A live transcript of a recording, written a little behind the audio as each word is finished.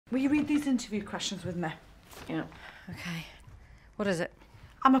Will you read these interview questions with me? Yeah. Okay. What is it?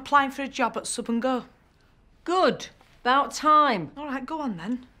 I'm applying for a job at Sub and Go. Good. About time. All right, go on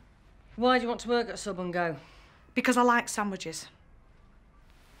then. Why do you want to work at Sub and Go? Because I like sandwiches.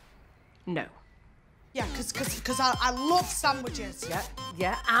 No. Yeah, because I love sandwiches.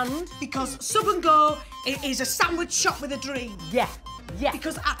 Yeah, and? Because Sub and Go is a sandwich shop with a dream. Yeah.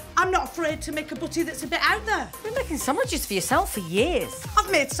 Because I'm not afraid to make a butty that's a bit out there. You've been making sandwiches for yourself for years. I've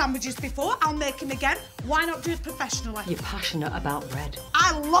made sandwiches before, I'll make them again. Why not do it professionally? You're passionate about bread.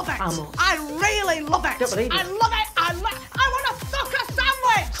 I love it. Alma. I really love it. Don't believe it. I love it. I want to fuck a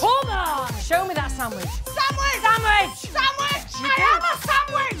sandwich. Come on! Show me that sandwich. Sandwich! Sandwich! Sandwich! I am a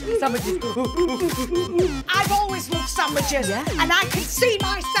sandwich! Sandwiches. I've always loved sandwiches. Yeah. And I can see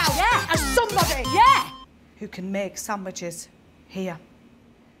myself as somebody who can make sandwiches here.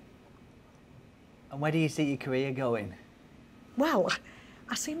 And where do you see your career going? Well,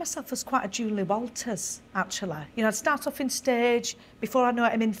 I see myself as quite a Julie Walters, actually. You know, I'd start off in stage, before I know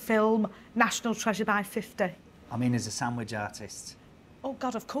it, I'm in film, National Treasure by 50. I mean, as a sandwich artist. Oh,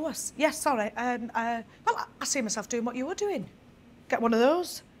 God, of course. Yes, sorry. Well, I see myself doing what you were doing. Get one of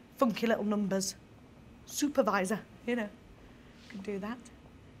those funky little numbers. Supervisor, you know. Can do that.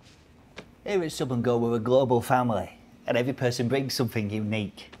 Here at Sub and Go, we're a global family, and every person brings something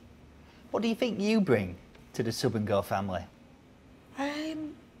unique. What do you think you bring to the Sub and Go family?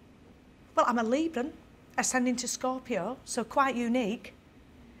 Well, I'm a Libran, ascending to Scorpio, so quite unique.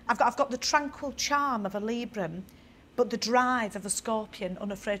 I've got the tranquil charm of a Libran, but the drive of a Scorpion,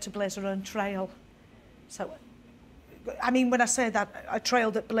 unafraid to blaze her own trail. So, I mean, when I say that, a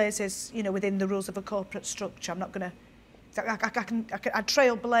trail that blazes, you know, within the rules of a corporate structure, I'm not going to... I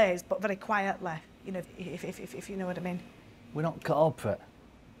trail blaze, but very quietly, you know, if you know what I mean. We're not corporate.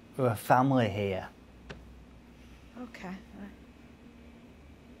 We're a family here. Okay, right.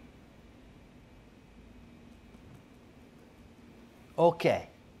 Okay.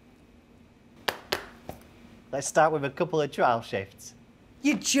 Let's start with a couple of trial shifts.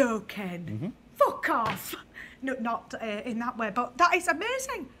 You're joking. Fuck off. No, not in that way, but that is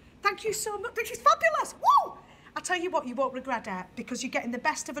amazing. Thank you so much. This is fabulous. Woo! I tell you what, you won't regret it, because you're getting the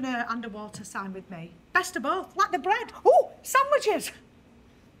best of an air and a water sign with me. Best of both, like the bread. Ooh, sandwiches.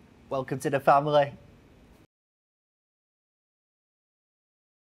 Welcome to the family.